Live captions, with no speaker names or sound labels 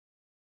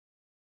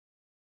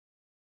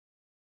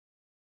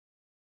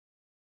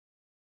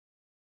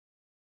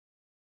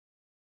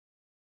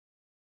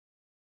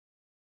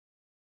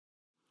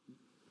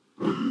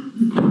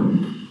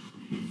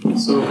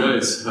So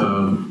guys,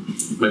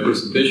 my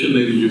presentation,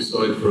 maybe you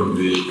saw it from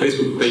the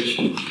Facebook page.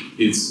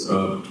 It's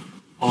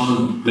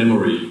on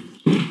memory,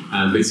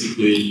 and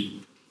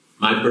basically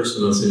my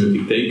personal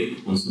semiotic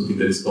take on something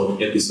that is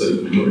called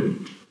episodic memory.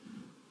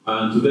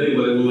 And today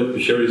what I would like to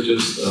share is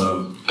just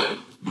a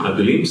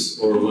glimpse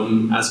or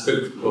one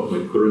aspect of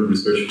my current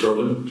research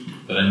problem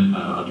that I'm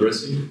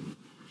addressing.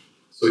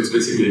 So it's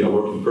basically a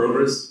work in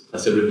progress,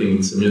 as everything in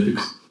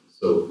semiotics.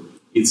 So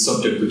it's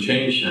subject to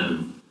change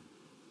and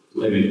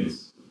to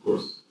evidence, of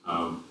course.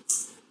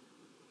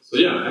 So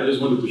yeah, I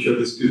just wanted to share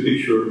this cute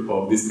picture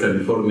of this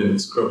Californian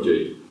scrub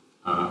jay.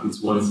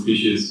 It's one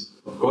species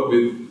of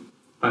coveted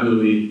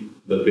family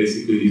that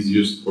basically is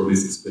used for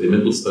these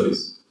experimental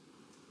studies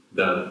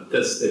that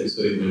test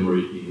episodic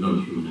memory in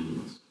non-human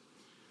animals.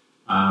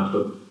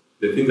 But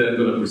the thing that I'm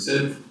going to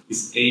present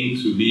is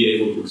aimed to be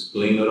able to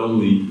explain not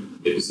only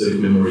episodic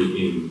memory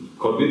in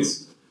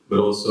covets, but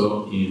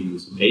also in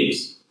some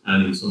apes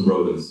and in some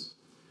rodents.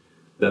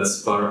 That's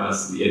as far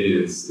as the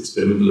evidence,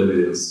 experimental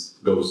evidence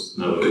goes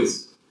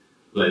nowadays.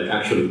 Like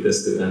actually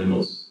tested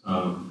animals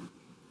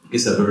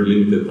is a very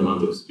limited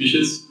amount of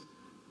species,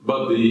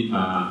 but the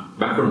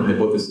background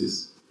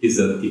hypothesis is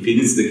that if it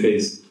is the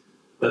case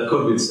that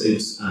covets,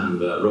 apes,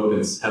 and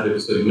rodents have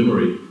episodic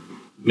memory,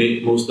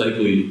 most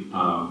likely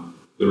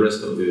the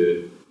rest of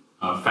the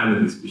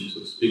family species, so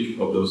to speak,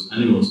 of those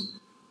animals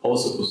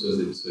also possess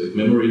episodic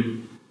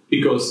memory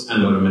because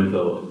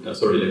ecological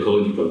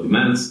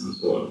demands and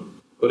so on.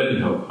 But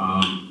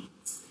anyhow,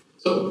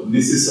 so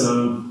this is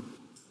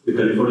the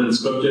Californian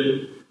scrub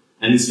jay,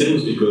 and it's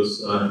famous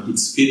because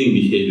its feeding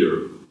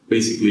behavior,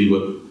 basically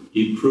what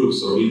it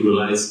proves or it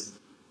relies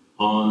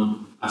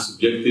on a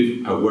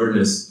subjective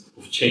awareness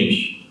of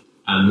change,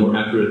 and more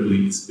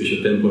accurately,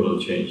 spatiotemporal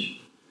change.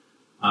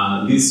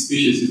 This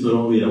species is not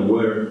only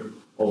aware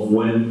of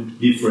when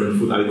different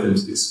food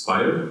items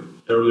expire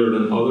earlier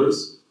than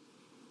others,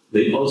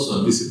 they also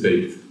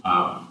anticipate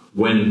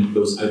when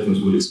those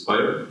items will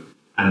expire,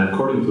 and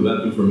according to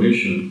that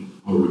information,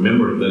 or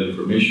remembering that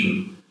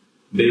information,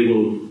 they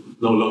will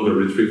no longer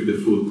retrieve the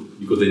food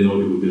because they know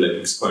it will be like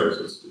expired,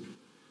 so to speak.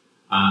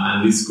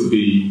 And this could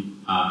be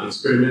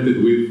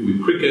experimented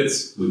with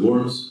crickets, with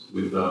worms,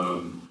 with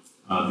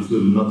these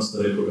little nuts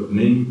that I forgot the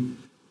name.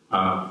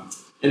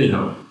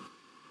 Anyhow,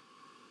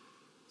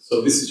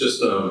 so this is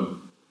just a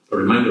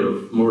reminder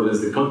of more or less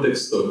the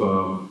context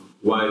of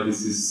why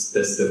this is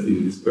tested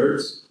in these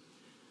birds.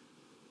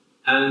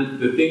 And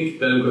the thing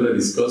that I'm going to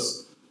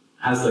discuss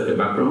has like a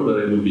background that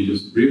I will be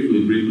just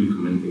briefly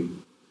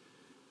commenting.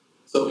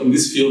 So in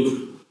this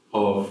field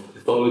of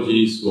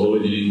ethology,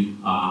 zoology,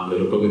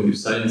 neurocognitive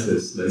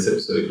sciences, that is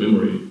episodic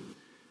memory,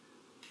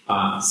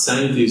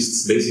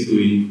 scientists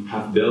basically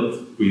have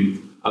dealt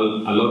with a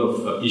lot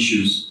of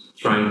issues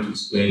trying to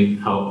explain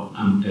how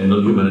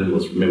non-human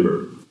animals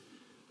remember.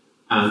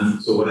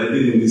 And so what I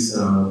did in this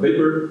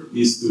paper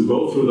is to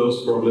go through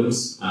those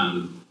problems,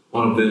 and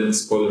one of them,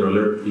 spoiler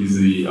alert, is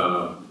the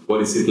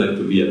what is it like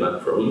to be a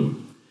bad problem?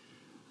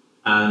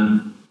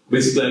 And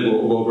basically I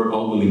go over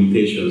all the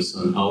limitations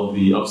and all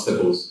the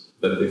obstacles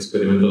that the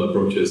experimental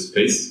approaches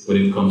face when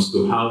it comes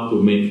to how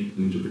to make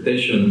an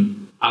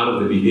interpretation out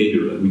of the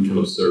behavior that we can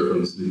observe from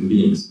these living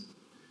beings.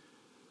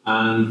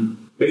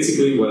 And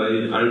basically what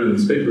I argue in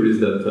this paper is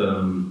that,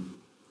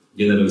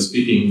 generally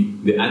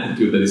speaking, the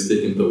attitude that is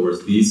taken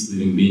towards these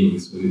living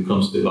beings when it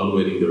comes to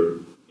evaluating their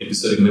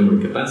episodic memory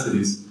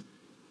capacities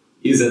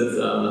is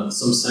that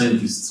some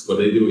scientists, what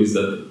they do is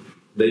that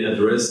they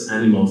address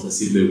animals as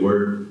if they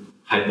were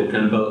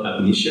hippocampal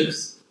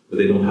amnesiacs, that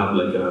they don't have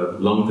like a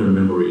long-term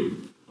memory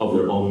of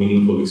their own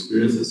meaningful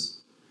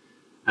experiences,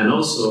 and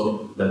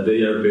also that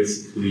they are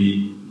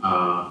basically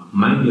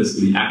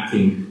mindlessly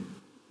acting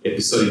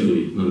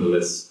episodically,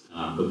 nonetheless,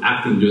 but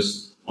acting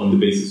just on the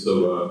basis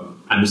of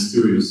a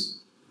mysterious,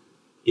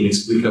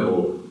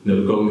 inexplicable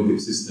neurocognitive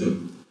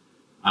system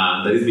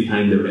that is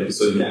behind their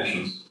episodic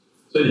actions.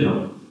 So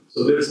anyhow,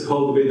 so there's a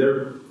whole debate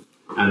there,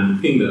 and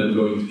the thing that I'm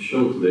going to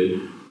show today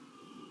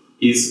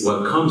is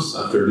what comes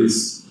after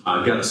these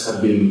gaps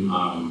have been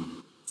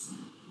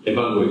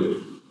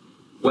evaluated.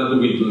 What do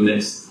we do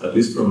next, at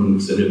least from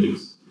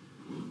semiotics?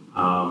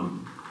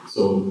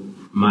 So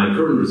my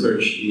current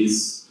research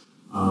is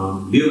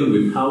dealing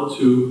with how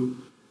to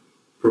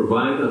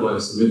provide a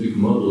biosemiotic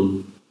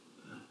model,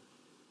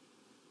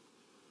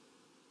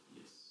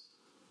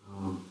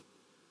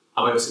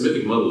 a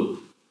biosemiotic model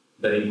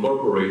that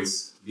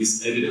incorporates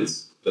this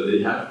evidence that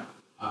they have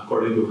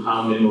according to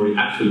how memory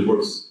actually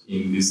works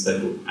in this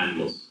type of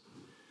animals.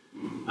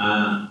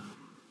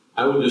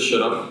 I will just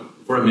shut up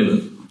for a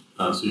minute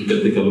so you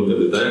can take a look at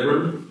the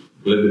diagram,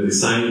 let the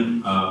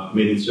design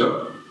make its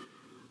job,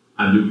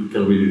 and you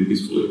can read it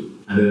peacefully.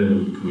 And then I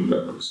will be coming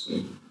back to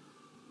explain.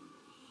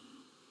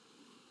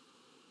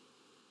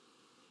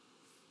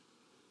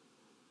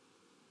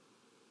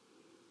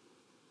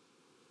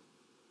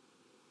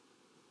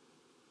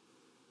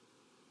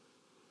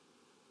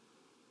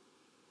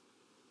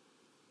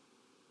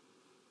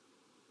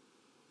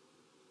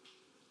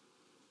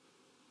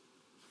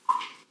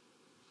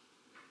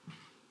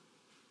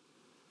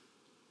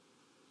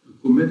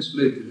 comments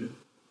later.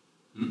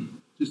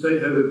 Just I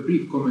have a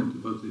brief comment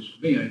about this.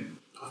 May I?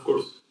 Of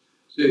course.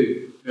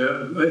 Say,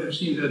 I have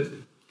seen that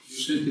you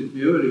sent it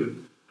me earlier.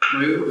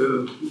 My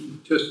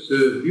just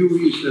view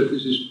is that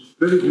this is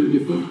very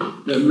beautiful.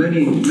 There are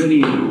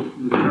many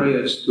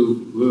triads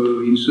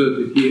to insert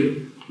it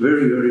here,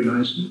 very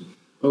nicely.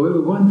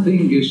 However, one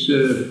thing is,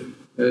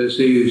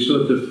 say,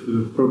 sort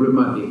of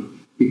problematic,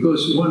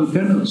 because one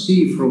cannot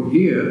see from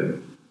here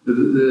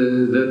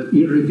that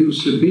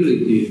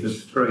irreducibility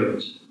of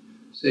triads.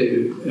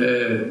 Say,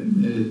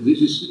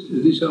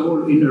 these are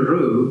all in a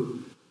row,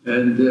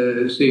 and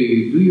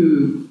say,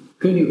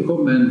 can you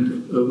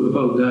comment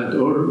about that,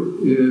 or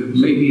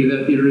maybe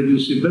that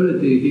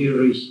irreducibility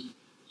here is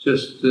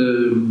just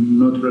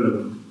not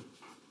relevant?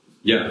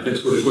 Yeah,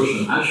 thanks for the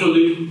question.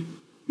 Actually,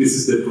 this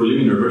is the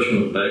preliminary version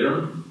of the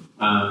diagram,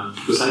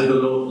 because I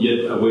don't know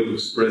yet a way to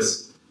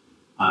express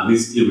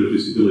this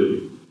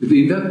irreducibility.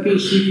 In that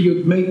case, if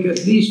you'd make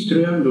at least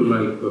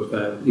triangle-like of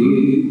that,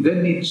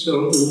 then it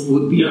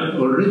would be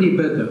already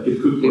better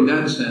in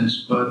that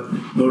sense, but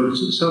or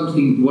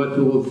something what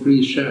all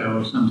three share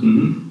or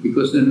something,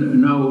 because then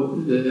now,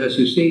 as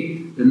you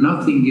say,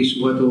 nothing is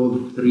what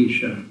all three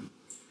share,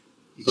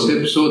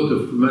 except sort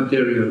of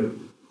material,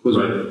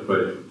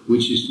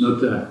 which is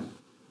not that.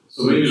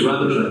 So maybe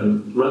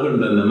rather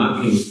than the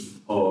mapping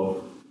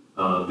of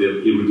the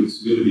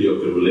irreducibility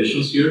of the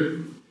relations here,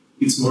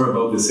 it's more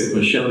about the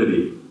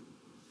sequentiality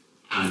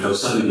and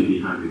causality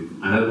behind it.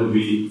 And I will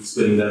be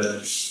explaining that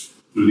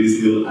through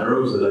these little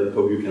arrows that I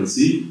hope you can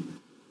see in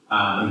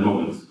a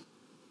moment.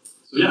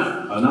 So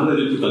yeah, now that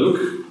you took a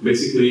look,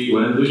 basically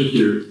what I'm doing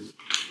here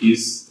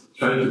is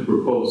trying to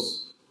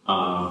propose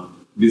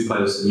this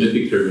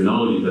biosemiotic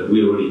terminology that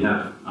we already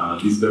have,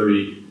 this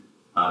very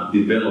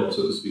developed,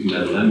 so to speak,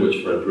 natural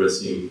language for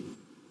addressing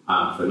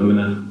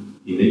phenomena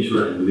in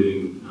nature and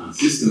living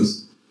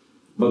systems,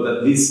 but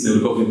that these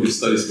neurocognitive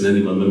studies in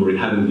animal memory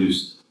haven't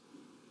used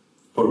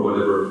for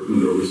whatever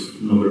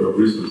number of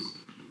reasons.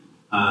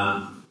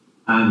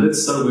 And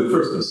let's start with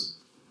firstness.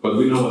 What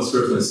we know as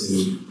firstness,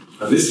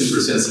 at least in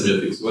present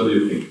semiotics. What do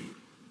you think?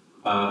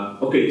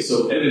 Okay,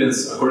 so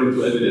evidence, according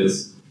to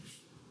evidence,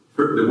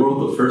 the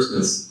world of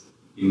firstness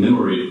in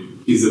memory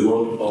is the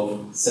world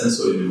of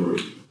sensory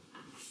memory.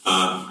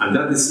 And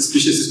that is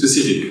species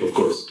specific, of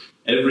course.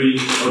 Every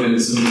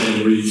organism,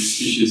 every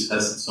species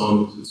has its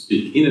own, so to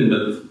speak, inner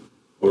belt,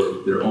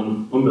 or their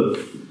own belt.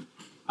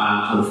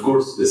 And of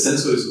course, the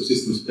sensory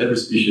subsystems of every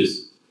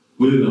species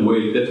will in a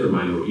way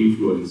determine or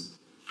influence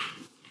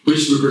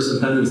which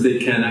representatives they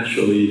can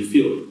actually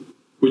feel,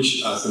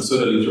 which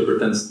sensorial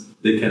interpretants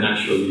they can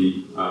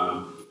actually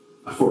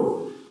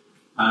afford.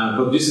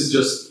 But this is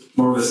just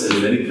more or less a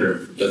generic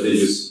term that they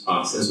use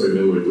sensory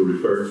memory to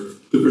refer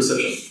to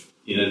perception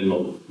in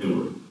animal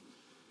memory.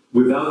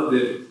 Without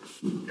the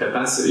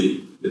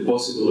capacity, the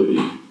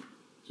possibility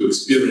to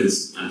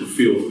experience and to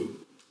feel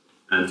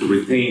and to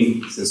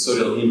retain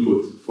sensorial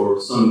input for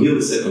some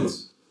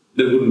milliseconds,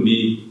 there wouldn't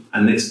be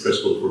a next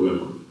threshold for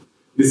memory.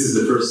 This is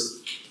the first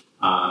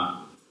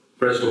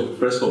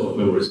threshold of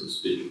memory, so to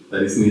speak,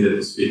 that is needed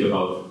to speak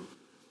about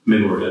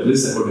memory, at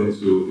least according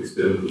to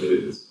experimental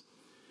evidence.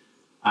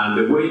 And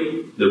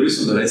the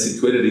reason that I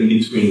situated in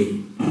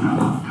between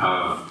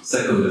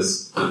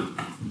secondness and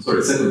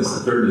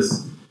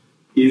thirdness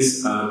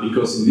is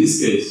because in this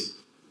case,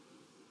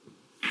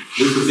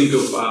 we could think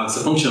of as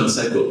a functional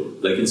cycle,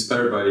 like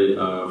inspired by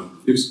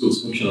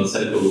Hughes-School's functional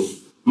cycle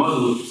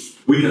model.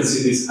 We can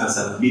see this as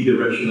a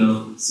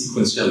bidirectional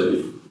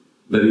sequentiality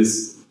that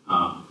is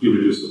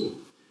irreducible,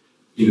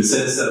 in the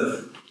sense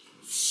that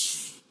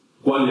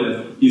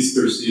qualia is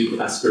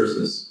perceived as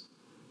firstness,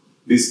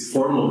 this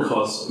formal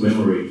cause of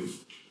memory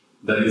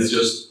that is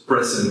just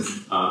present,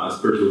 as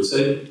Bert would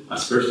say,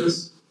 as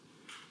firstness.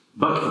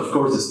 But of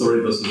course, the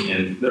story doesn't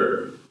end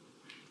there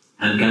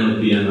and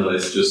cannot be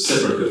analyzed just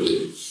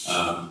separately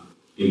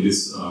in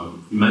this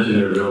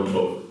imaginary realm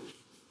of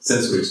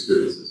sensory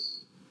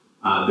experiences.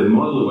 The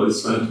model what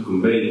it's trying to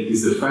convey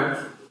is the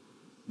fact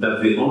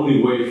that the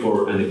only way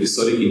for an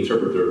episodic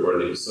interpreter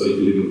or an episodic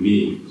living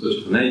being, such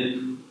as an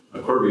ape, a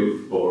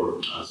corvid,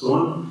 or so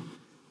on,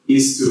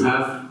 is to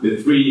have the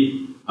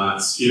three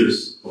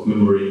spheres of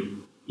memory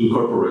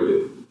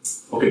incorporated.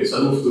 Okay, so I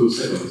move to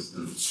secondness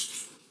then.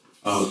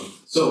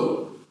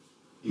 So,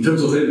 in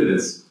terms of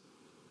evidence,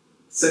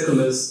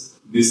 secondness,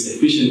 this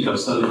efficient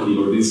causality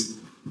or this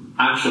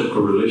actual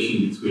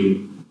correlation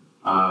between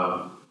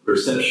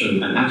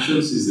perception and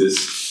actions is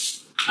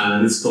this,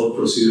 and it's called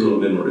procedural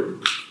memory.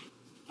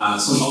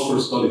 Some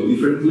authors call it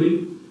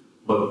differently,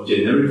 but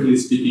generically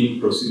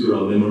speaking,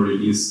 procedural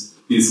memory is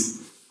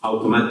this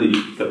automatic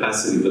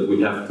capacity that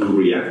we have to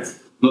react,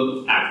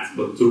 not act,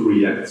 but to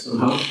react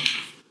somehow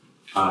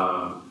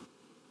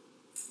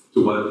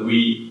to what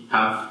we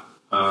have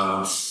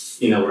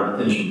in our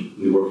attention,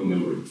 in the working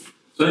memory.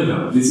 So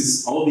anyhow, this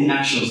is all the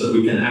actions that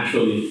we can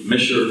actually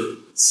measure,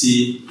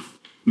 see,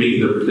 make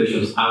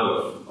interpretations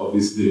out of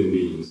these living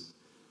beings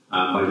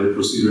by their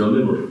procedural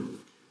memory.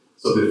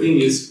 So the thing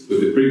is,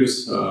 with the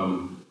previous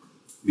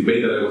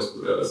debate that I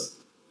was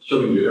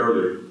showing you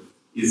earlier,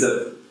 is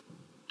that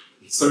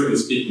historically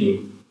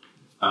speaking,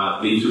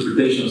 the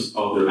interpretations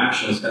of their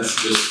actions has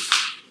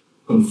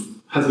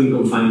been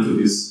confined to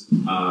this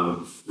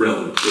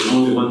realm. They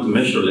only want to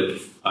measure like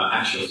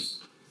actions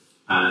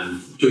and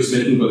choice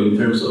making, but in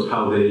terms of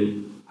how they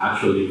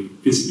actually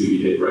physically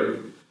behave, right?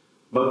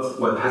 But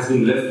what has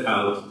been left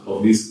out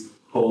of this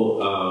whole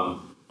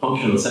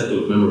functional cycle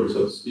of memory,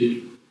 so to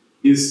speak,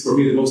 is for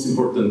me the most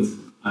important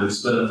and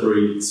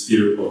explanatory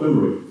sphere of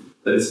memory,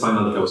 that is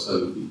final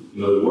causality.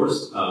 In other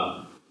words,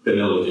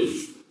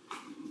 teleology.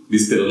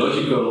 This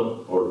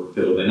teleological or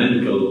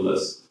telodynamical,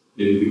 as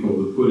maybe people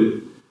would put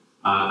it,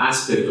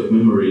 aspect of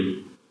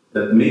memory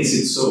that makes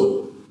it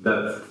so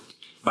that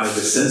by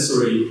the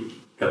sensory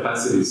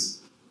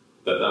capacities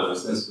that our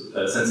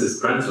senses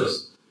grant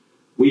us,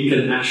 we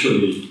can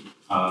actually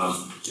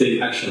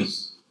take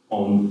actions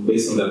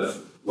based on that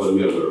what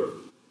we are aware of.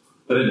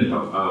 But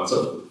anyhow,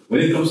 so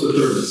when it comes to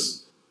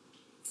awareness,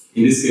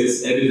 in this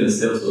case, evidence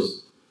tells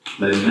us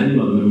that in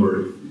animal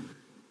memory,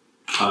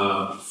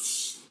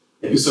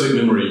 episodic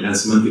memory and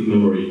semantic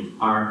memory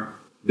are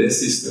the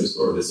systems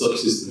or the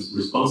subsystems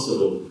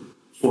responsible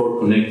for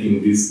connecting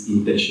this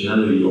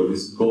intentionality or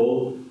this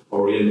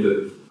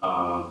goal-oriented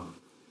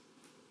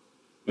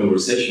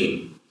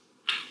memorization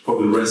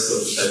for the rest of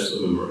the types of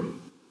memory.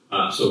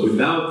 So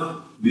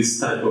without this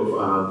type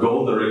of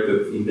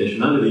goal-directed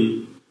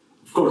intentionality,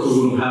 of course, we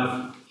wouldn't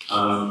have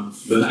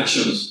the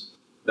actions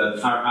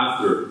that are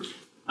after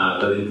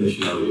that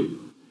intentionality.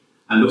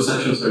 And those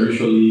actions are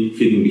usually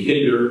fitting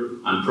behavior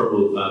and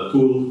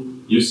tool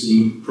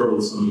using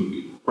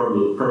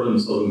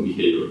problem-solving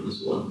behavior and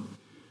so on.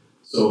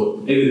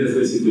 So evidence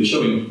basically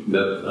showing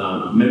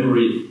that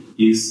memory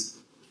is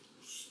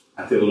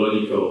a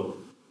teleological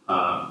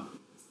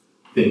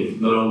thing,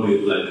 not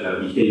only like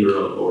a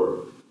behavioral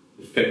or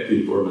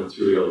effective or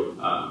material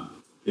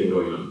thing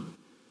going on.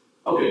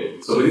 Okay,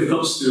 so when it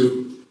comes to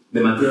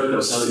the material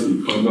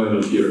causality going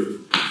on here,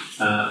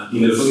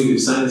 in the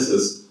cognitive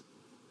sciences,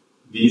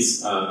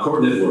 this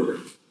core network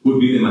would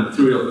be the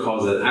material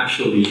cause that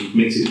actually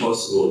makes it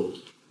possible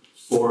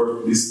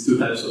for these two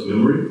types of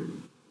memory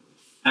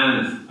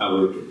and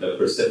our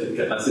perceptive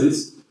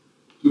capacities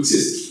to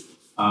exist.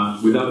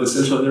 Without the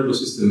central nervous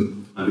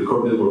system and the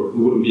core network,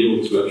 we wouldn't be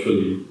able to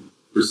actually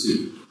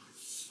perceive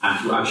and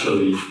to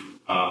actually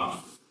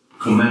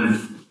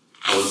command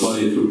our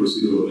body through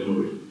procedural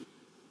memory.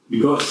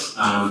 Because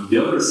the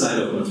other side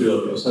of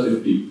material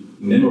causality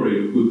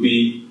memory would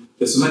be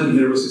the somatic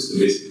nervous system,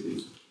 basically.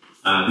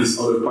 This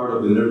other part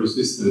of the nervous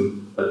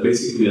system that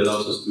basically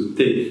allows us to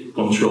take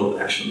controlled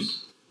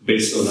actions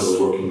based on our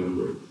working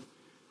memory.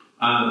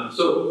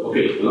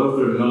 Okay, a lot of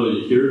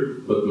terminology here,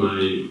 but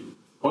my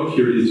point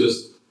here is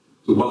just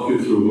to walk you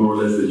through more or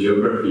less the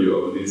geography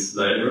of this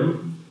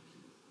diagram.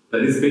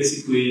 That is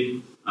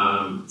basically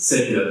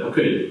saying that,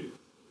 okay,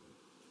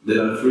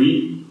 there are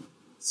three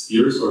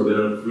spheres, or there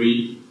are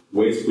three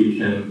ways we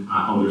can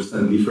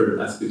understand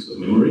different aspects of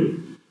memory,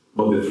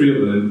 but the three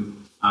of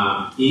them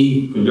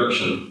in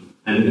conjunction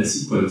and in a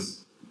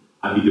sequence,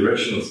 a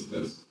bidirectional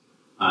sequence,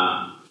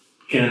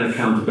 can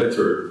account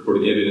better for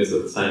the evidence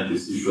that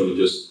scientists usually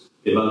just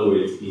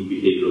evaluate in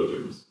behavioral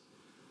terms.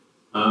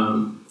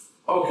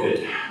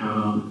 Okay.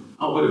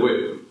 Oh, by the way,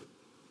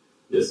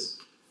 yes.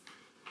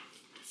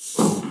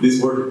 This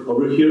word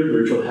over here,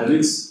 virtual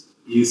habits,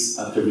 is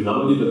a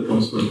terminology that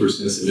comes from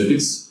person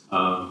semiotics,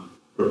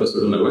 Professor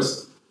Donna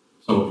West.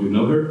 Some of you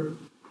know her.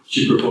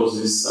 She proposed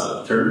this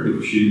term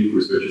because she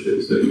researches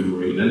episodic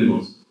memory in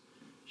animals.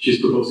 She's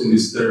proposing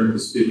this term to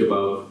speak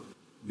about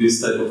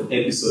this type of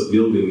episode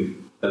building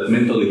that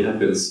mentally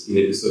happens in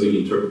episodic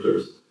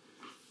interpreters.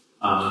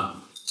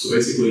 So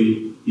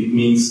basically, it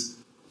means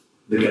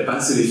the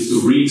capacity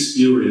to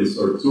re-experience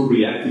or to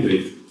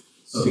reactivate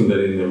something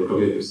that in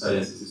neurocognitive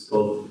sciences is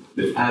called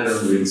the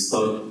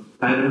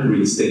pattern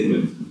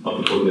reinstatement of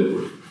the core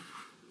network.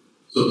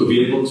 So to be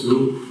able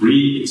to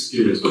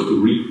re-experience or to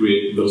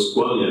recreate those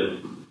qualia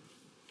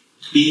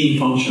in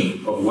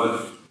function of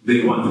what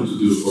they wanted to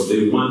do or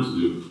they want to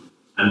do,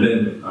 and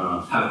then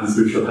have this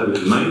virtual habit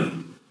in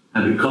mind.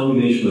 And the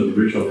culmination of the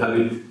virtual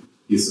habit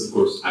is, of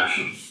course,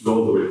 action,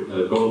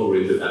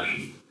 goal-oriented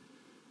action.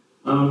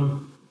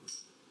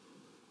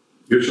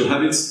 Virtual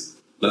habits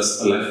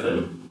last a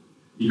lifetime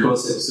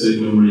because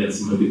episodic memory and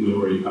semantic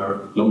memory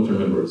are long-term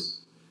memories.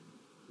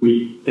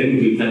 We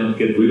technically cannot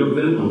get rid of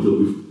them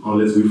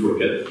unless we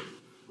forget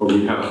or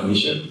we have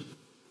amnesia.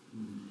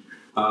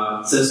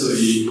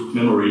 Sensory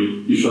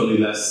memory usually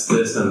lasts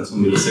less than 2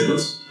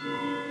 milliseconds.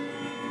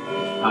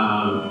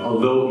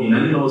 Although in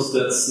animals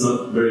that's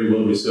not very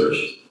well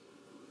researched,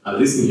 at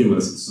least in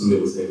humans it's 2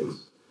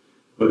 milliseconds.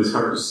 But it's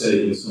hard to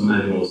say in some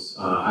animals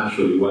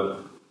actually what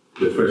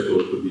the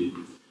threshold could be.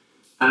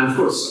 And of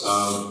course,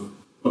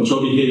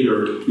 control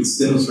behavior, it's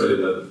demonstrated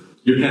that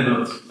you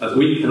cannot,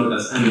 we cannot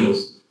as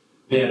animals,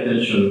 pay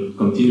attention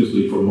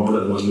continuously for more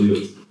than 1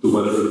 minute to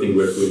whatever thing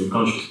we're doing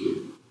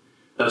consciously.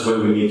 That's why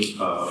we need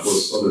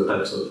those other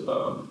types of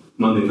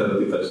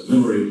non-declarative types of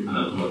memory and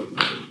automatic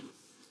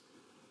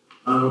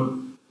memory.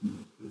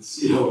 Let's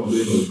see how I'm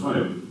doing on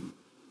time.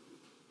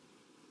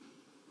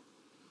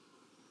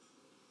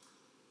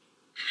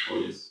 Oh,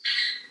 yes.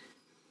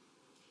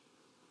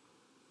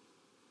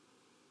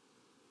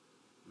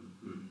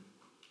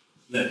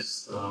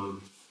 Next.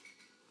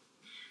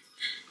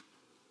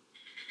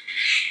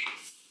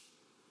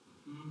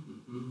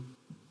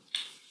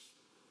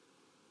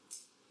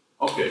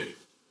 Okay.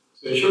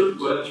 So in short,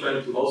 what I'm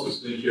trying to also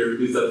explain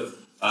here is that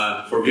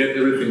forget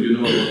everything you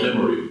know about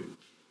memory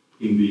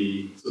in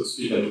the, so to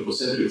speak,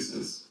 anthropocentric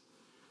sense.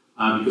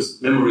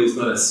 Because memory is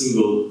not a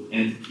single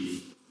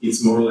entity.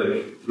 It's more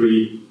like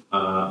three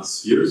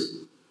spheres.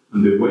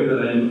 And the way that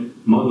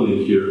I'm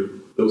modeling here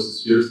those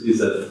spheres is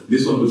that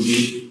this one would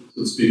be,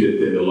 so to speak,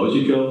 the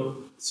teleological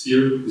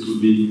sphere. This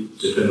would be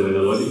the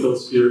phenomenological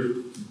sphere.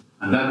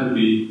 And that would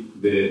be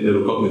the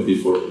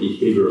neurocognitive or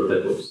behavioral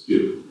type of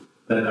sphere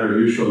that are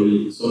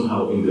usually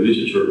somehow in the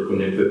literature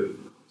connected,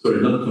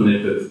 not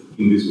connected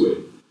in this way.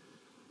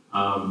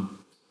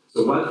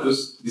 So what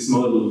does this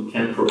model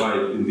can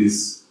provide in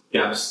these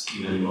gaps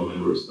in animal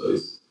memory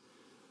studies?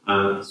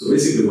 So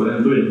basically what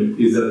I'm doing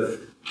is that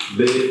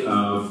they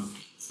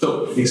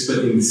stop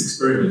explaining these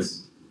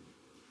experiments.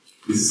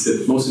 This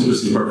is the most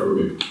interesting part for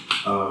me.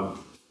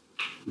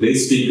 They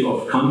speak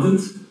of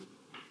content,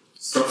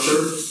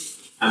 structure,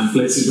 and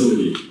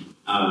flexibility.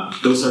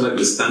 Those are like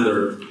the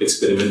standard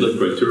experimental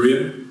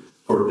criteria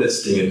for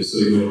testing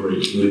episodic memory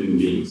in living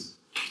beings.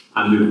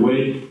 And the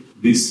way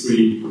these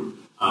three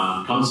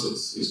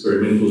concepts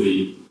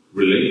experimentally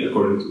relate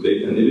according to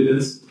data and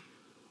evidence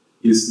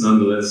is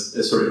nonetheless,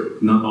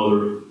 none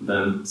other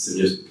than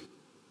semiotic.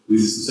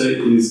 This is to say,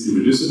 it is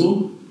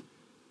irreducible,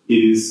 it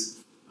is,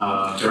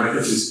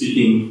 practically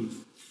speaking,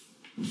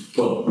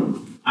 well,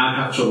 I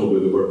have trouble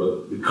with the word,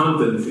 but the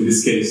content in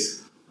this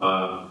case,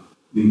 the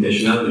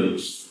intentionality,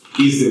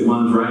 is the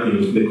one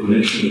driving the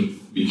connection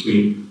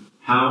between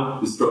how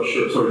the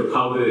structure,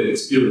 how the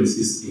experience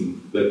is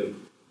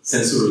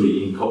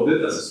sensorily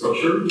encoded as a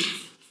structure,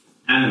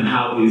 and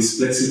how it is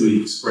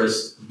flexibly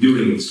expressed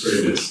during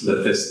experiments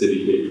that test the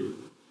behavior.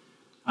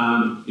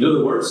 In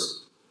other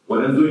words,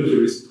 what I'm doing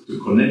here is to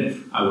connect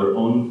our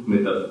own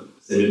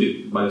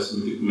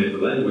biosemiotic meta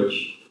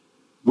language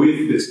with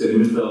the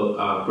experimental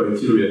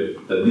criteria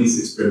that these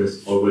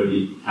experiments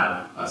already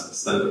have as a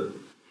standard.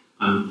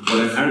 And what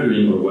I'm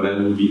arguing, or what I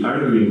will be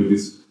arguing with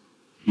this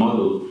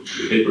model,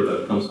 the paper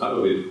that comes out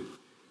of it,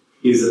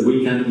 is that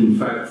we can, in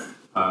fact,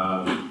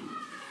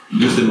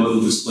 use the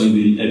model to explain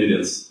the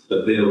evidence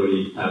that they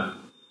already have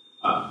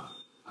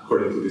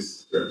according to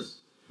these terms.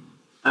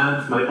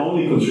 And my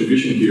only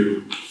contribution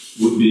here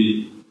would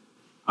be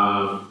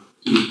to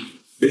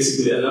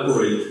basically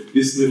elaborate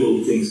these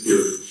little things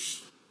here,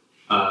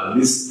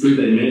 these three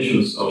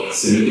dimensions of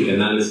semiotic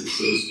analysis,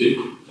 so to speak,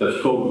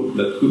 that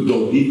could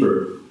go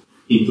deeper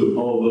into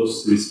all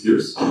those three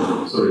spheres,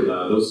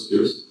 those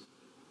spheres,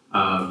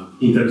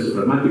 in terms of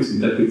pragmatics,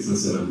 syntactics, and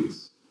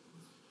semantics.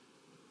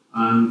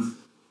 And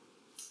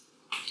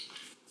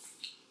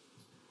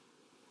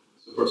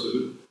so far so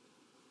good.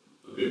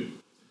 Okay.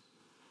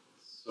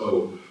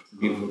 So it's a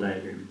beautiful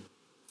diagram.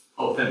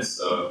 Oh, thanks.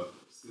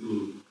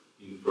 Still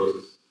in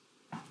process.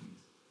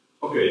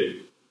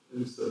 Okay. Let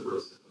me start for a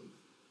second.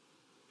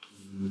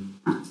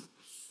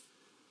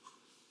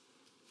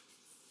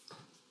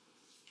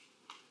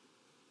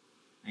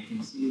 I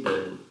can see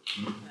the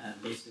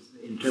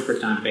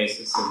interpretant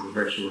basis of the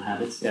virtual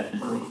habits,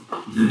 definitely.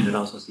 I could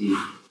also see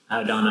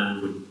how Donna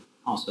would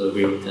also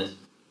agree with this.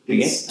 I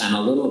guess I'm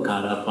a little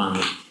caught up on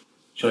the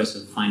choice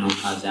of final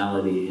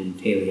causality and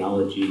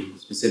teleology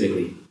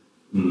specifically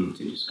to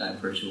describe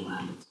virtual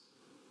habits.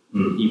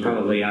 You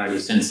probably already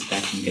sensed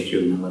that can get you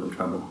in a little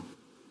trouble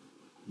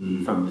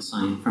from the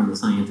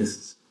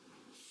scientists.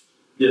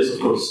 Yes, of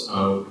course.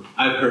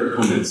 I've heard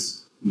comments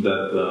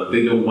that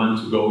they don't want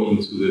to go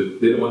into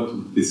they don't want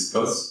to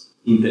discuss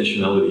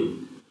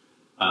intentionality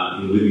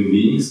in living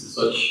beings as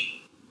such.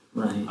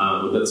 Right.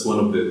 But that's one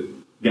of the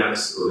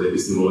gaps, or the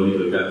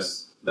epistemological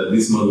gaps, that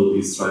this model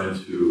is trying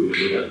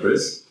to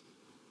address,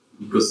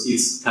 because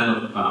it's kind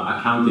of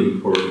accounting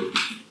for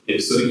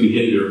episodic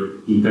behavior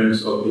in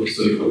terms of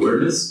episodic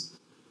awareness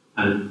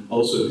and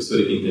also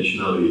episodic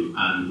intentionality.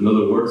 And in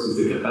other words, it's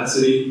the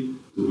capacity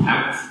to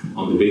act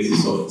on the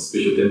basis of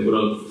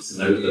spatiotemporal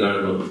scenarios that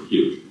are not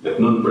here, like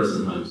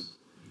non-present times.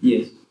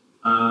 Yes.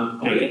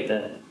 Okay. I get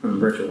that from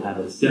virtual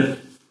habits. Yeah.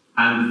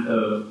 And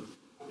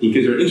in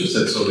case you're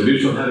interested, so the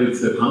virtual habit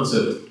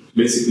concept,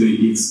 basically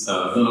it's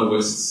Donna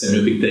West's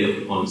semiotic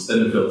take on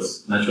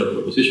Stenenfeld's natural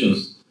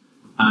propositions.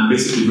 And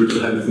basically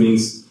virtual habit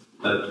means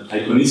that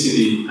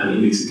iconicity and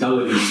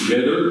indexicality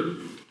together,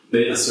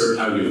 they assert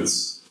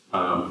arguments,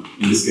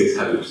 in this case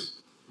habits.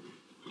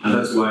 And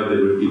that's why the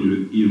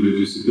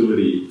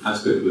irreducibility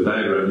aspect of the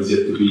diagram is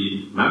yet to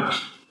be mapped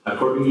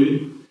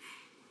accordingly.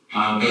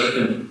 But I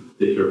can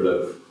take care of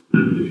that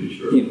in the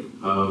future. Yeah.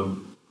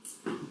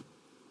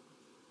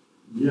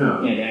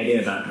 Yeah, the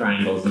idea about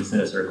triangles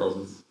instead of circles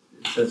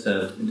is such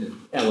an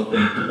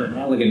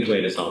elegant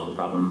way to solve the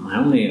problem.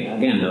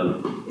 Again,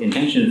 the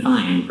intention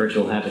fine,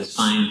 virtual habits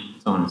fine,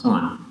 so on and so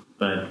on.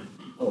 But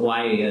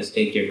why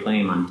stake your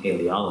claim on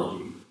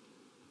teleology?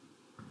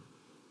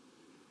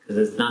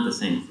 Because it's not the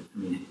same thing. I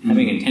mean,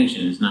 having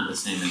intention is not the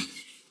same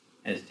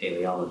as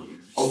teleology.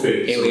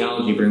 Okay.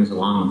 Teleology brings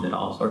along with it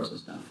all sorts of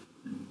stuff.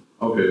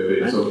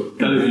 Okay. Right? So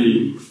Karl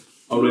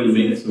already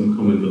made some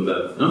comment on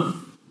that, huh?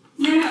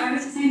 No, I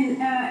was just saying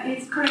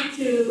it's correct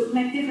to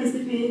make difference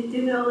between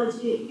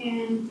teleology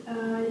and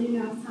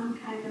some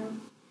kind of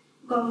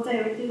goal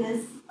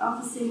directedness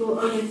of a single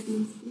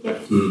organism.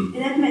 And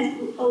that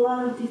makes a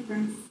lot of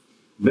difference.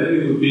 Then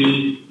it would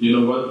be,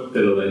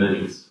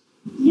 thermodynamics.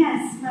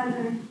 Yes,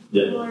 rather.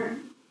 Yeah. Or,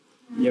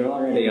 you're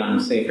already on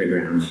safer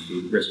ground if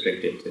you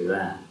restrict it to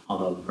that,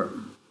 although.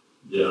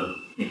 Yeah.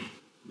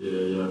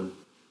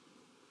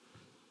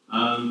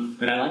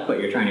 But I like what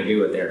you're trying to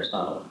do with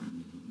Aristotle.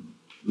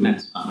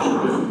 That's fun.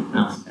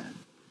 I like that.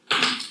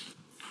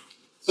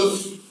 So,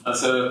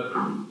 as a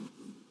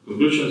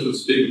conclusion, so to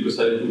speak, because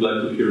I would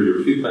like to hear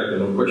your feedback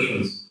and our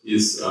questions,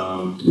 is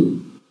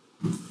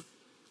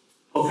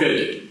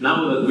okay,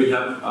 now that we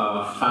have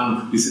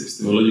found these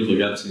epistemological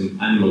gaps in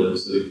animal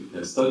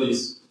episodic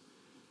studies,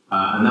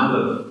 and now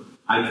that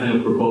I kind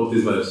of propose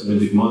these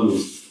biosemiotic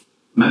models,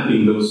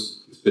 mapping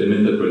those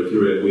experimental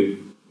criteria with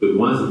the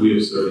ones that we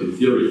observe in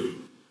theory,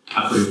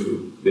 according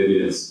to the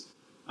evidence,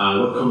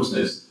 what comes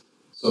next?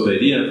 So the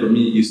idea for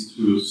me is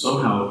to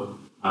somehow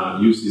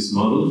use this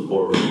model,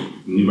 or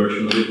new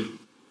version of it,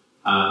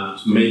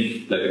 to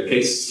make like a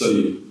case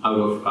study out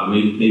of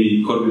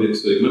maybe coveted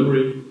episodic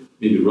memory,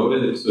 maybe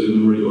rodent episodic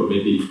memory, or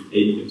maybe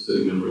ape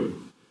episodic memory.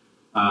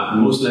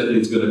 And most likely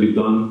it's going to be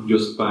done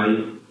just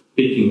by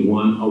picking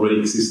one already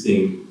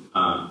existing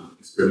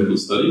experimental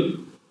study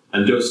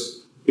and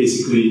just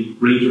basically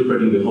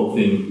reinterpreting the whole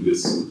thing into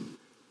this.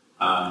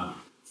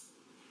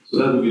 So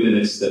that would be the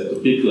next step, to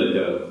pick like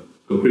a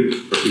concrete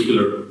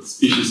particular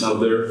species out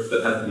there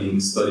that has been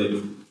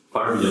studied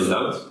far beyond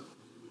doubt,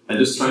 and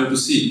just trying to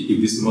see if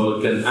this model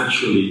can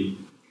actually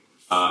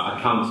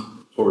account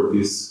for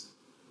this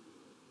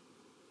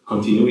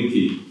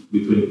continuity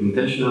between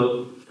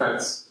intentional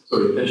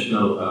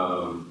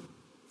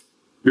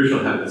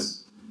virtual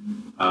habits,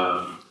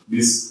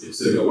 this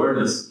episodic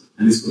awareness,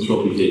 and this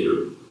control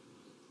behavior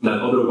that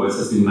otherwise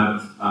has been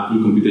mapped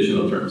in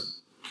computational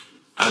terms.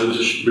 I will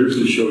just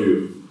briefly show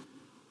you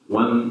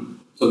one.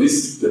 So this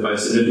is the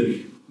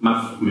biosemiotic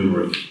map of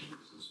memory, so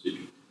to speak.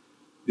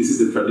 This is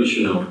the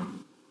traditional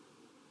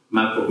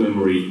map of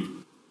memory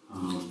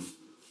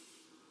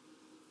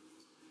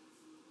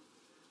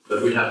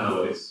that we have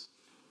nowadays.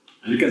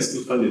 And you can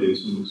still find it in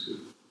some books here.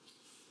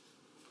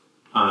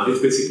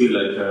 It's basically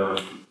like a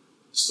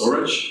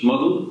storage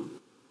model,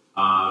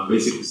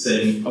 basically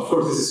saying, of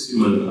course this is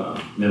human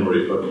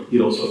memory, but it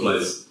also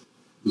applies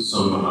to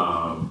some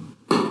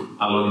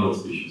Alloanimal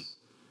species,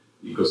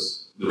 because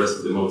the rest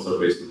of the models are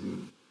based on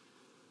human.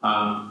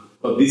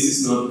 But this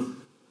is not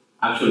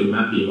actually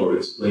mapping or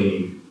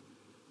explaining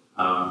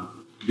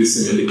this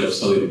semiotic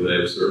causality that I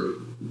observe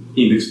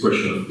in the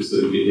expression of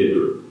episodic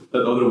behavior,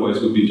 that otherwise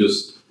would be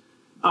just,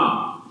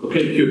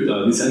 okay, cute,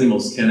 these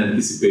animals can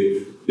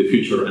anticipate the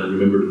future and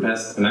remember the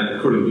past and act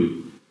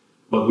accordingly,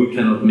 but we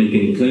cannot make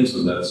any claims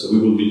on that, so we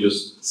will be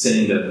just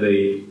saying that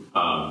they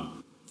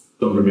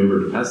don't remember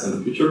the past and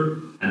the future,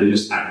 and they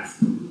just act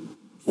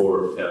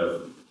for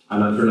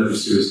an alternative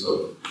series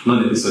of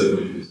non-episodic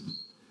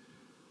mechanisms.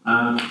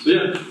 So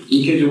yeah,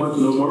 in case you want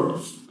to know more,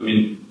 I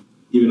mean,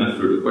 even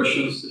after the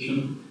questions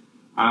session,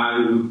 I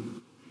would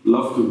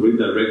love to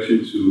redirect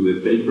you to the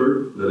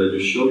paper that I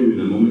just showed you in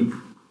a moment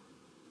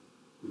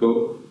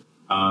ago.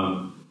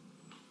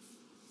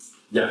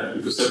 Yeah,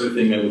 because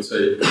everything I would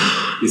say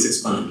is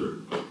explanatory.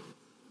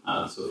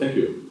 So thank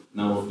you.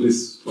 Now,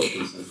 please,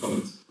 questions and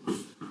comments.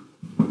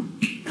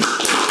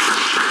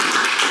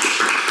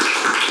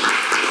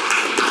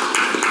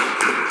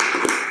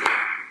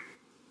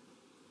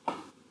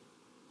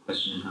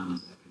 Question and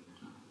comments.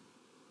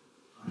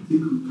 I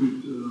think we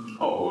could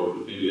or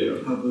maybe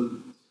later. have a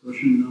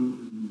discussion now,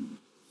 and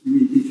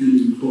maybe it can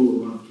even follow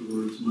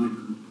afterwards. Mike.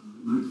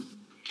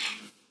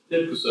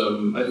 Yeah, because I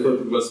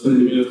thought it was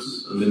 20 minutes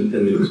and then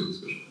 10 minutes of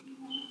discussion.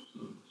 So,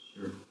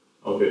 Sure.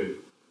 Okay.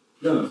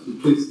 Yeah, so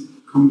please,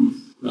 comments,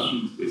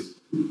 questions. Please.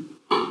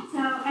 So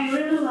I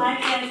really like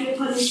that you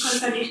put in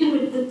contradiction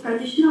with the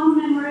traditional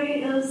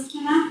memory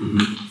schema.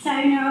 So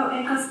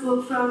it goes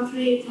go from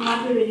tree to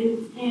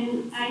labyrinth,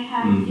 and I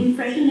have the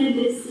impression that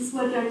this is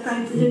what you're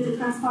trying to do, to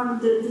transform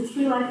the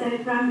tree-like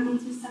diagram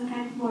into some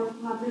kind of more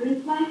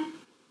labyrinth-like.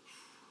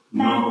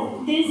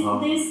 But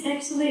this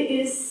actually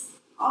is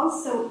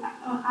also,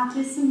 at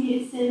least to me,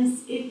 it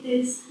seems it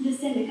is the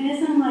same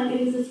mechanism, like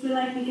it is a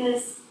tree-like,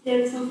 because there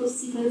is also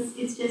sequence.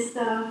 It's just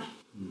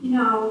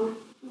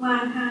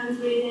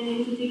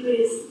 180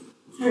 degrees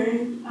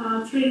turn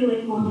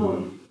tree-like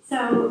model. So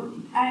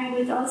I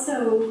would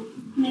also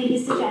maybe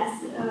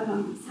suggest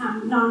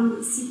some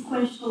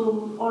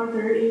non-sequential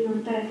order in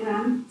your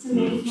diagram to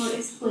make it more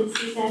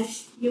explicit that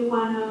you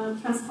want to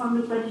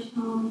transform the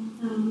traditional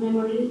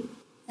memory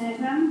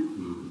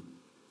diagram.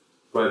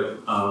 Right.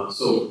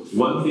 So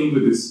one thing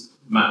with this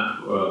map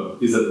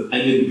is that I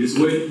made it this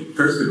way,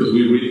 first because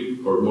we read,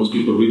 or most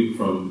people read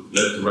from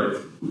left to right,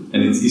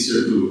 and it's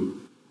easier to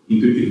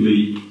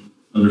intuitively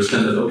understand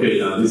understand that, okay,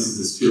 this is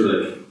the sphere,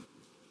 like,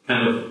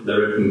 kind of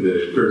directing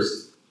the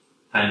first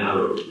time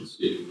arrow, so to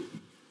speak.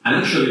 And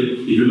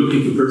actually, if you look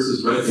into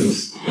Peirce's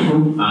writings,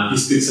 he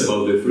speaks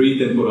about the three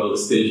temporal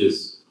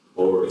stages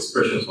or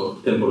expressions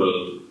of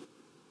temporal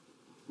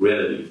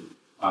reality.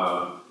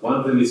 One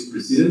of them is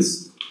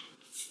precedence,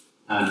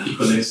 and he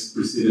connects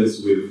precedence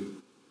with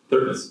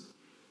thirdness.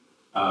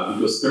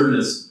 Because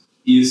thirdness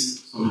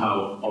is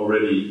somehow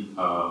already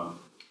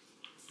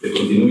the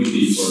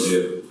continuity or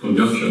the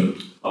conjunction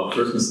of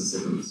firstness and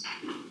secondness.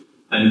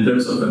 And in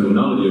terms of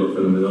phenomenology or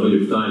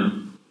phenomenology of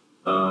time,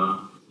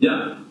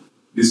 yeah,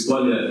 this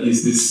qualia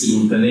is this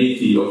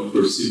simultaneity of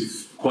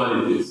perceived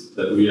qualities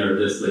that we are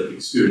just like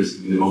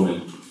experiencing in the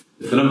moment,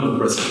 the phenomenal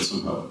present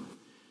somehow.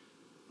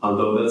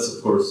 Although that's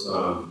of course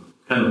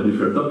kind of a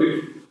different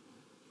topic.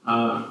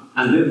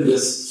 And then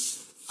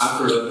just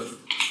after that,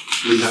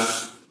 we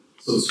have,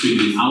 so to speak,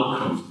 the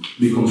outcome,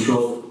 the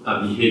control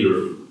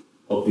behavior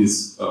of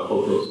this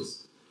whole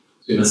process.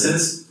 So in a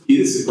sense, it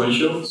is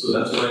sequential, so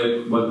that's why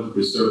I want to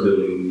preserve the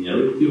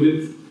linearity of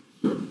it.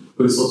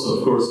 But it's also,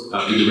 of course,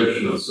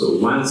 bidirectional. So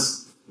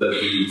once that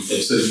the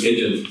episodic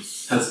agent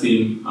has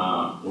been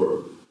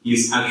or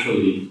is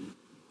actually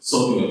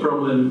solving a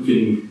problem,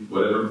 feeling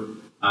whatever,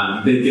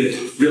 they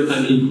get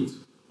real-time input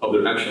of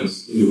their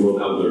actions in the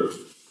world out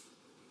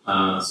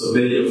there. So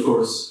they, of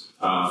course,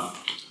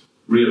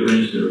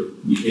 rearrange their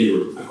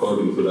behavior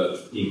according to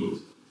that input.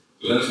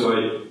 So that's why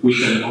we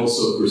can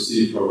also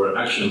perceive our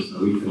actions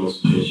and we can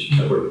also change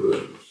according to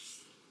that.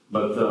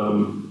 But,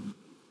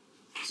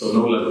 so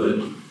no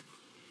labyrinth,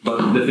 but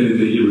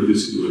definitely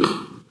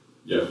irreducible.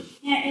 Yeah.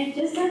 Yeah, it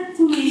just that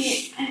to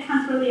me, I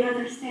can't really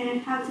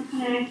understand how to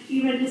connect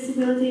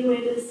irreducibility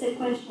with the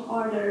sequential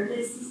order.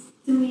 This is,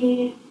 to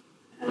me,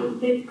 a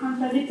bit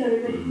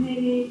contradictory, but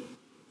maybe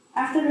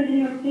after reading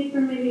your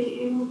paper, maybe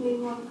it will be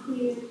more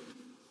clear.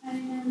 I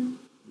don't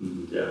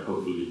know. Yeah,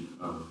 hopefully.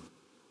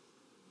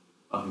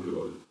 I'll think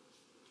about it.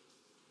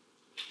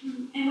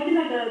 And what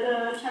about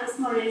the Charles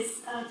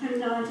Morris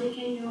terminology?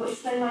 Can you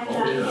explain why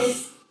that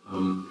is?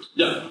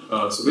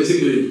 So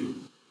basically,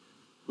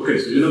 okay,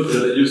 so you know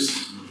that I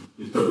use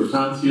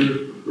interpretant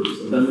here,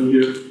 representant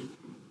here,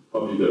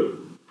 probably there.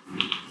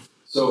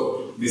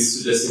 So this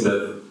is suggesting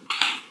that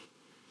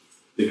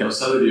the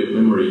causality of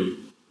memory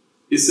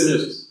is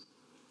semiosis.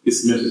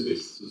 It's semiosis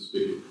based, so to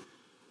speak.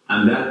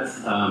 And that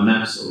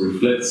maps or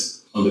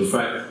reflects on the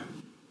fact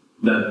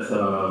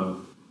that,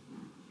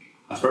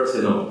 as far as I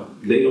know,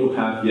 they don't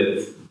have yet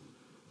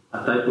a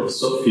type of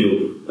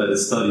subfield that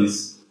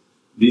studies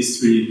these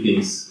three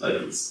things,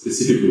 like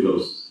specifically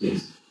those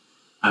things.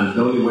 And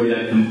the only way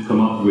I can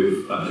come up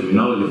with a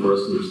terminology for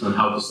us to understand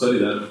how to study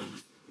that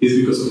is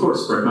because, of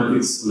course,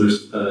 pragmatics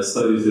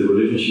studies the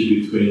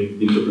relationship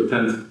between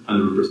interpretant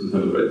and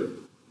representant, right?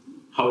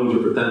 How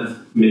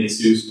interpretant makes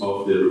use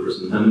of the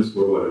representants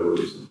for whatever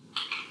reason.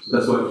 So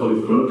that's why I call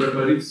it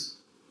chronopragmatics.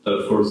 That,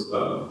 of course,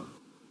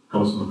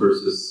 comes from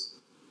Peirce's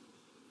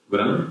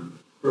grammar,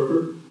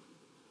 proper?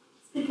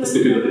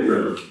 Speculative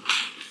grammar.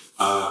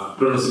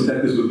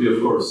 Chronosyntactics would be,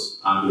 of course,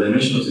 the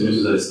dimension of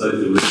semiosis that studies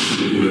the relationship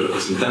between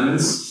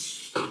representants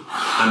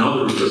and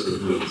other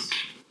representants.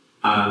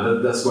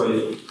 That's why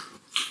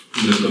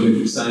in the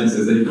cognitive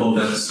sciences they call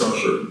that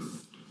structure.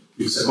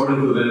 Because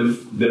according to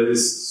them, there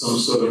is some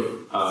sort of,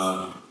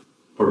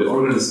 for the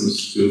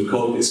organisms to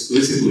call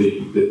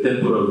explicitly the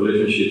temporal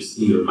relationships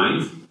in their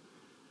mind,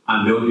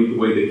 and the only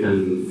way they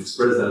can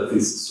express that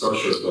is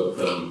structure, but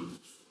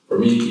for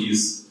me it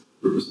is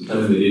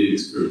representative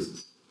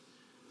experiences.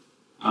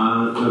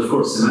 And of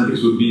course,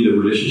 semantics would be the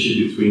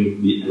relationship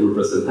between the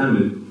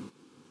representative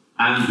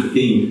and the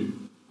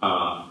thing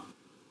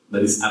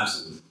that is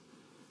absent.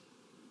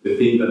 The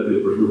thing that the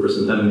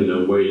representative in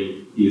a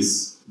way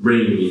is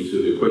bringing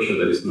into the equation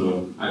that is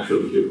no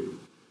actual here.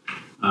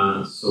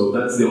 So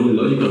that's the only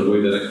logical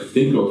way that I could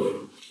think of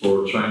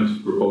for trying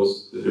to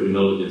propose the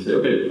terminology and say,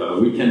 okay,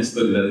 we can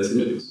study that in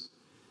semiotics.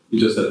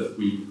 It's just that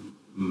we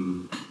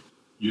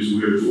use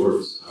weird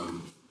words.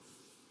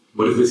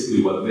 But it's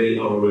basically what they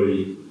are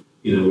already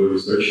in a way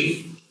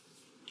researching,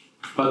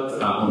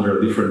 but under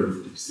a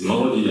different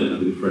epistemology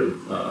and a different,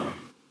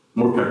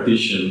 more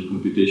Cartesian,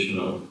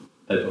 computational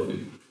type of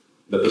thing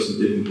that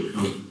doesn't take into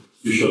account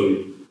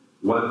usually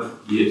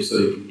what the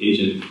episodic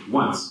agent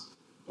wants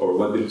or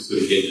what the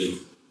episodic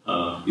agent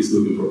is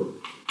looking for.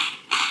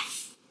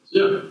 So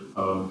yeah,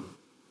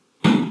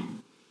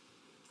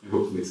 I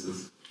hope it makes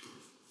sense.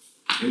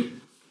 Okay.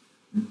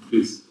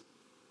 Please.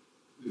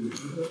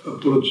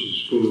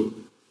 Apologies for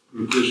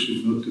the question,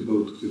 not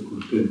about the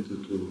content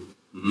at all.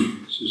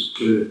 It's just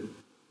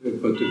but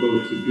about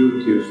the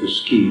beauty of the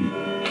scheme.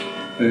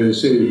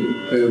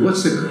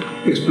 What's the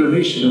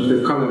explanation of the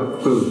color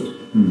code?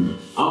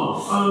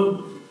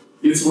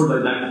 It's more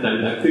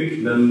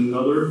didactic than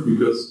other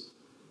because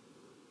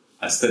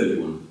aesthetic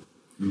one.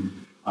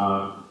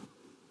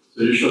 So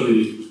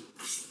usually,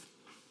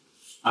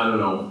 I don't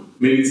know,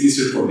 maybe it's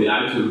easier for the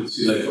eye to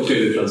see like,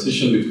 okay, the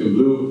transition between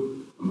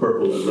blue and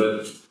purple and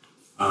red,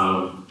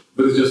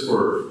 but it's just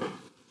for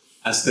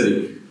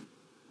aesthetic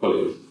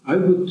qualities. I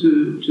would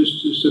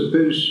just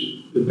suppose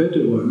a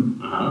better one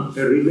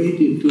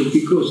related to,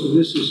 because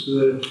this is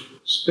the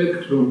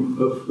spectrum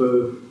of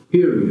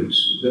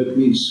periods, that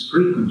means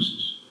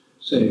frequencies.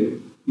 Say,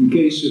 in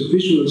case of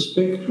visual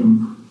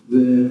spectrum,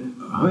 the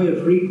higher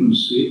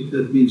frequency,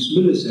 that means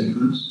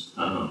milliseconds,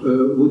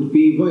 would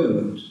be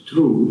violet,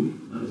 true,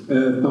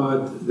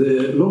 but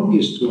the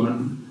longest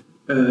one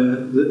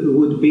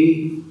would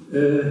be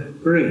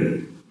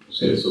red.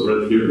 So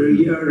red here?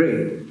 Yeah,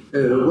 red.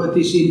 What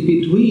is in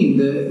between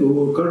the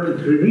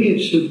current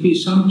red should be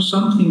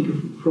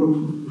something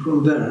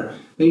from there.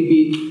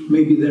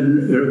 Maybe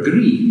then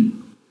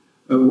green.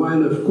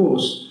 While of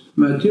course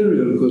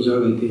material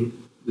causality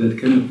that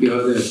cannot be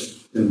other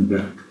than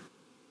black.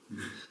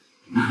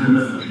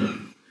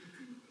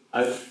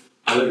 I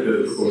like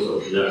the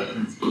proposal. Yeah.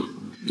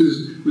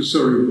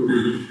 Sorry.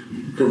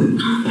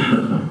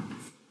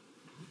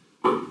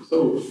 So,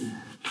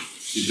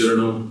 if there are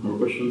no more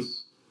questions,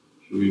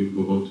 should we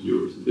move on to your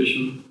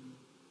presentation?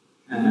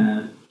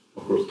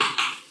 Of course.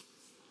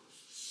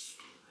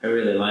 I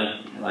really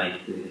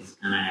like this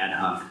kind of ad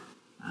hoc,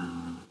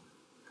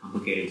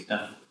 complicated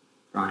stuff,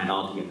 throwing it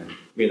all together.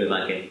 Really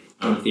like it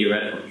from a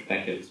theoretical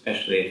perspective,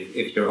 especially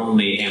if your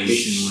only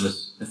ambition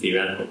was a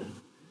theoretical.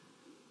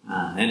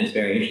 Then it's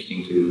very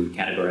interesting to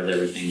categorize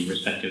everything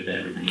respective to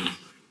everything else.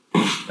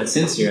 But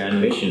since your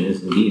ambition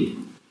is indeed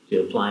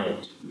to apply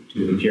it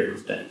to empirical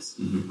studies,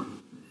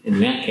 in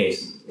that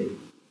case, it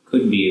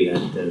could be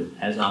that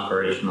as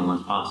operational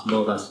as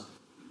possible, thus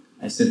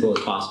as simple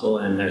as possible,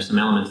 and there's some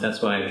elements.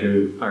 That's why I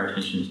drew our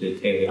attention to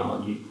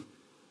teleology.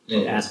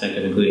 The aspect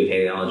of including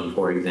teleology,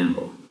 for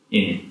example,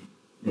 in it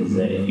is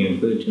that if you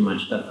include too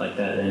much stuff like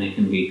that, then it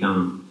can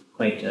become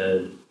quite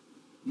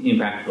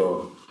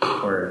impractical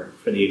for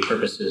the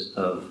purposes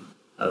of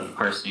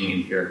parsing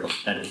empirical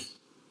studies.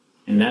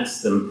 And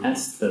that's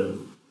the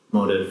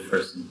motive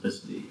for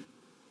simplicity,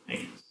 I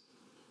guess.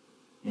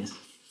 Yes.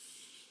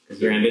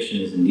 Because your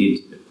ambition is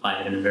indeed to apply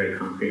it in a very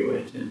concrete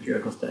way to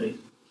empirical studies.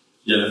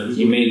 Yeah.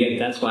 You may get,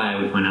 that's why I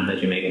would point out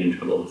that you may get in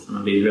trouble with some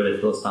of these really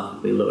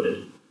philosophically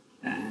loaded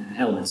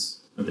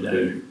elements of the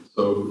diagram.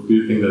 So, do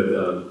you think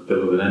that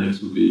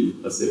thermodynamics would be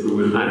a safer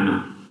way? I don't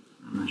know.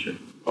 I'm not sure.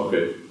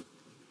 Okay.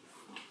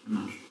 I'm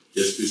not sure.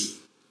 Yes, please.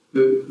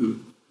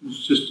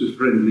 It's just a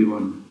friendly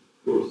one.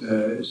 Of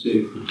course.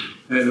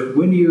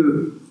 When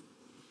you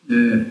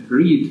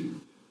read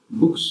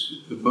books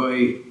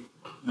by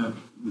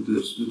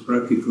the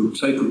practical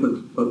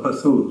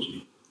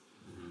psychopathology,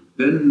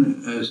 then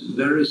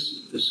there is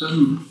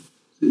some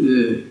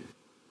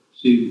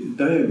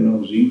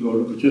diagnosing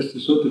or just a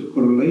sort of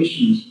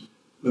correlations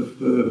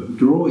of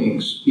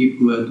drawings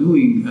people are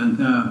doing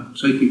and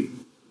psychic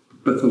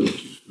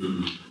pathology.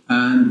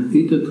 And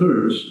it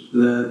occurs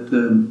that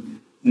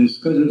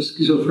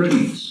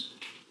schizophrenics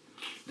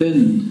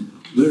tend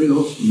very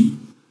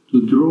often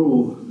to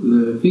draw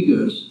the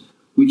figures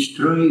which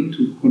try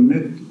to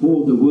connect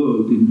all the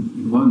world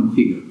in one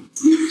figure.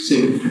 So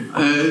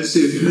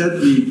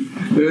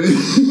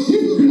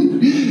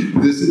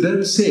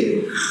that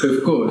said,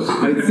 of course,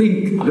 I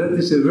think that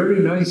is a very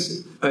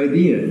nice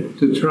idea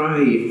to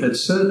try at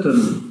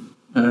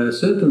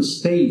certain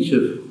stage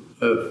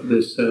of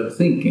this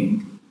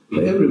thinking.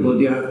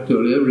 Everybody,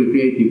 actually, every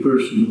creative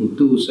person will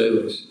do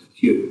so as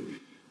you.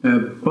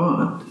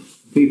 But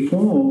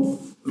before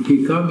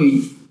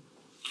becoming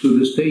to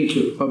the stage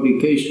of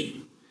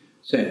publication,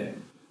 say,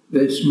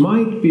 this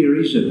might be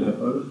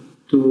reasonable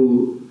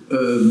to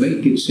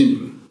make it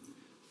simpler,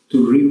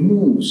 to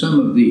remove some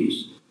of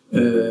these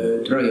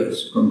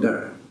triads from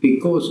there.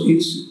 Because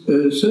it's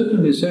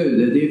certainly so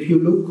that if you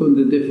look on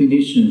the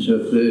definitions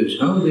of those,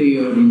 how they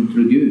are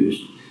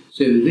introduced,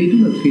 so they do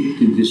not fit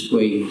in this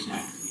way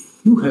exactly.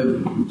 You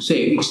have,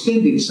 say,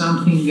 extended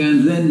something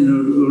and then,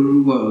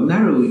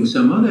 narrowing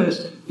some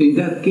others. In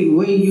that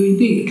way, you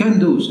indeed can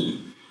do so.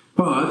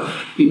 But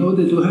in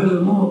order to have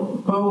a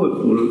more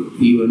powerful,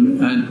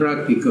 even, and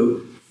practical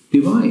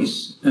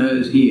device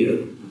as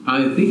here,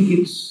 I think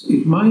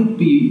it might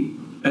be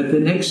at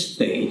the next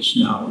stage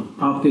now,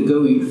 after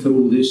going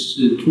through this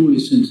truly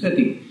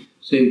synthetic,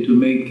 say, to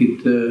make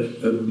it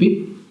a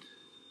bit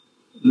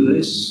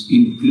less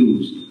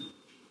inclusive.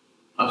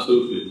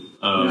 Absolutely.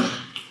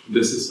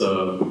 This is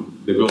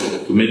the goal,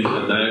 to make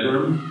a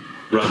diagram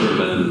rather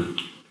than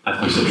a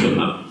conceptual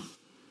map.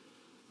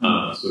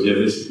 So yeah,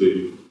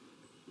 basically,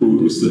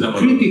 we still have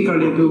critically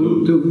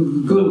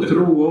to go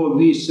through all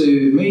these,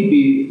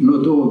 maybe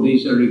not all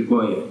these are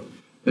required.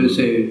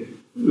 Say,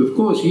 of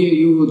course, here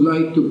you would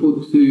like to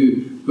put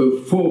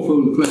a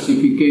fourfold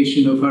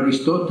classification of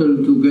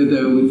Aristotle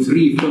together with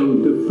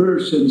threefold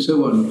Peirce and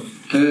so on.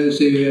 And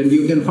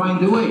you can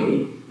find a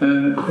way.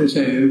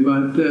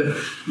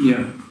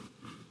 Yeah.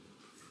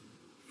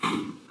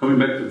 Coming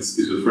back to the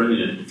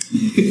schizophrenia,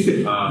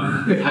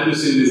 have you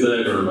seen this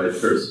diagram by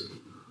Peirce?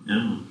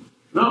 No.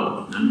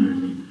 No.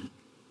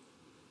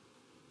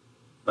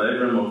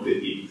 Diagram of the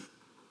it.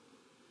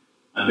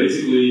 And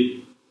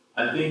basically,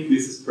 I think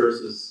this is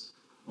Peirce's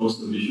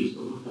most ambitious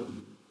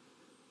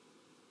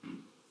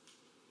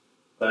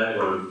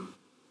diagram.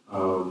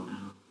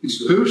 It's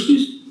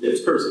Persis?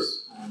 It's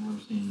Persis. I've never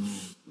seen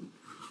that.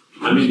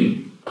 I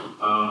mean,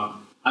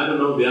 I don't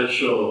know the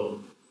actual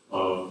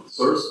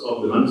source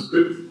of the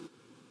manuscript.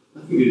 I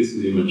think it is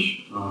the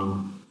image.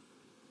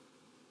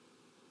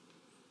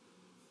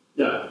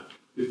 Yeah,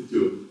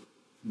 52.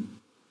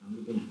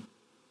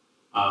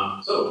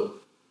 So.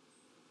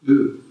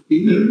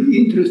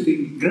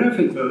 Interesting,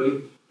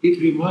 graphically, it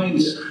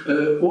reminds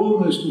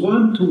almost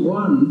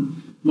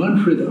one-to-one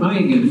Manfred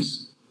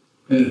Eigen's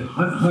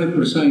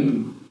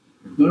hypercycle.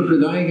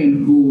 Manfred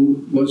Eigen,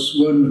 who was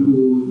one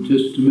who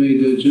just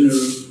made a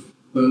general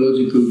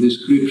biological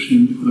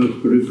description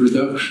of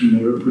reproduction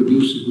or a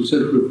producible,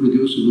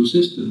 self-reproducible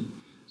system.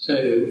 So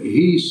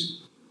his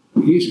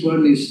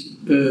one is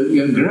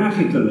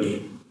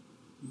graphically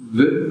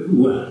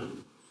well.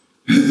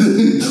 I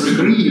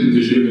recommend you to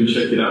even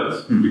check it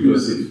out,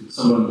 because if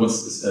someone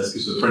was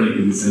schizophrenic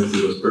in the sense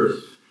it was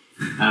first.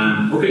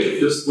 Okay,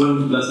 just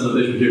one last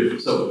annotation here.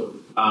 So,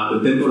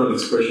 the temporal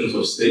expressions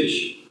of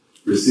stage,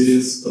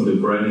 resilience,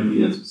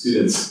 contemporaneity, and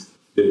subsidence,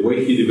 the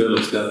way he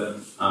develops that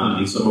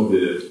in some of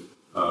the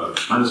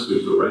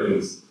manuscripts or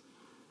writings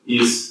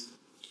is,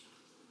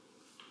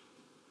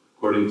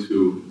 according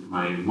to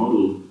my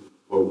model,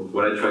 or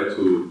what I try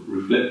to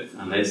reflect,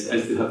 and I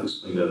still have to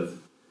explain that,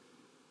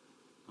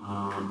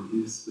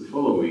 is the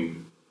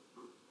following.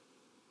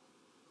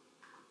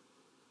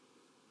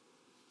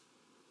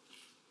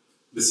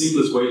 The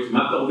simplest way to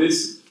map all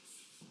this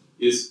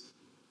is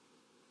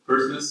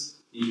firstness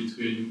in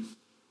between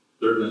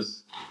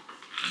thirdness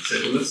and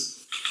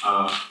secondness.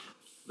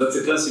 That's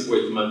a classic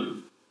way to map it.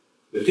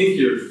 The thing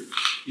here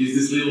is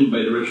this little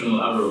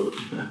bidirectional arrow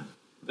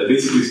that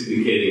basically is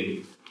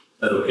indicating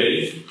that,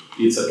 okay,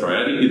 it's a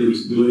triadic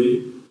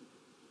irreducibility,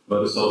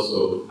 but it's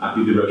also a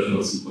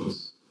bidirectional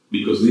sequence,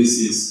 because this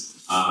is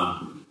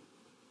a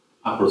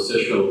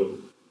processual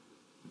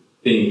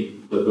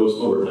thing that goes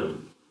over time.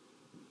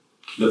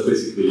 That's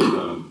basically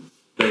the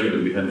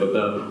argument behind. But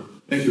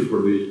thank you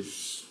for the.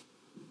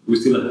 We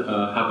still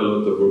have a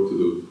lot of work to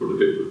do for the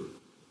paper.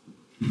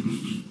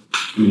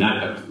 I mean, I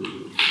have to do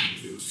it.